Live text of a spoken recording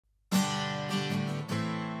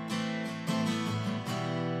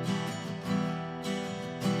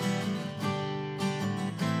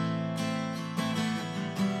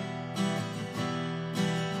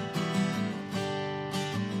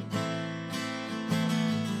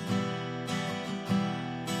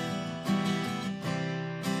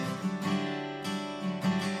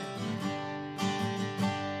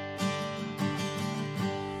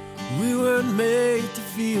We weren't made to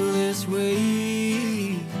feel this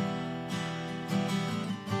way.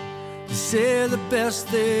 They say the best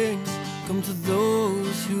things come to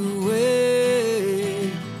those who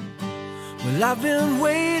wait. Well, I've been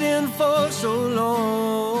waiting for so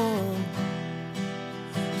long.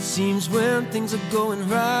 It seems when things are going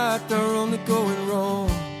right, they're only going wrong.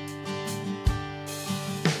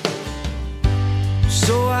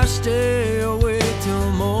 So I stay awake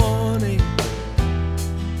till morning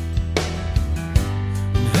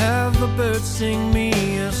and have the birds sing me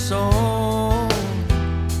a song.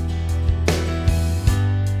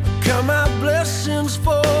 I count my blessings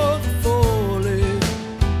for the falling,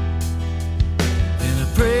 and I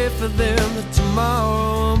pray for them that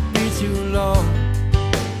tomorrow won't be too long.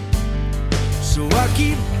 So I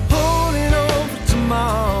keep holding on for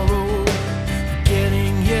tomorrow,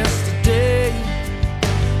 forgetting yesterday.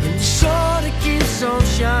 And the sun that keeps on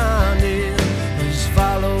shining is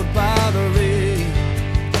followed by the rain.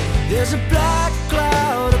 There's a black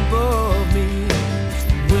cloud above me,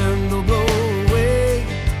 the wind will blow away.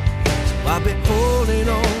 So I'll be holding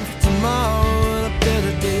on for tomorrow and a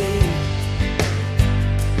better day.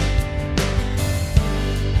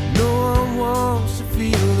 No one wants to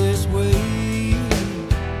feel this way.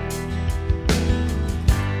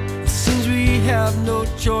 It seems we have no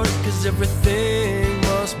choice, 'cause everything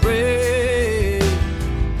must break.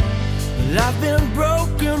 Well, I've been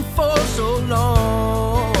broken for so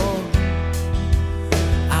long,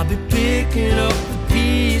 I'll be picking up the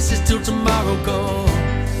pieces till tomorrow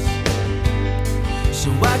comes. So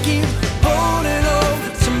I keep holding on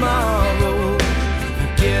for tomorrow,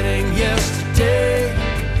 forgetting yesterday.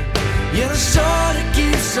 Yeah, the sun that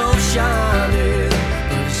keeps on shining,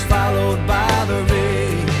 but it's followed by the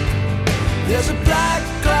rain. There's a black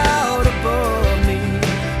cloud above me,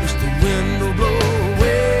 which the wind will blow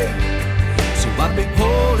away. So I'll be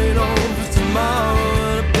holding on for tomorrow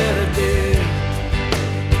and a better day.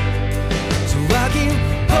 So I keep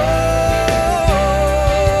holding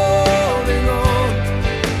on,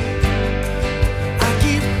 I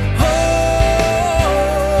keep holding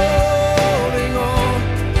on,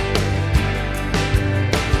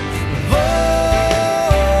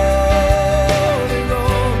 holding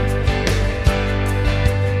on.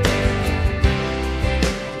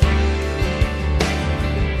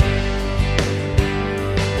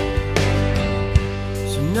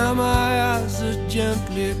 So now my eyes are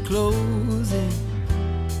gently closing,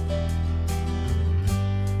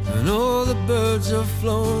 and all the birds have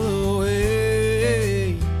flown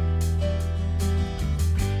away.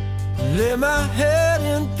 Lay my head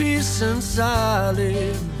in peace and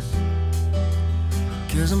silence,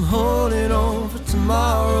 'cause I'm holding on for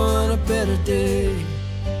tomorrow and a better day.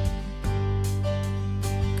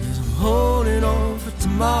 'Cause I'm holding on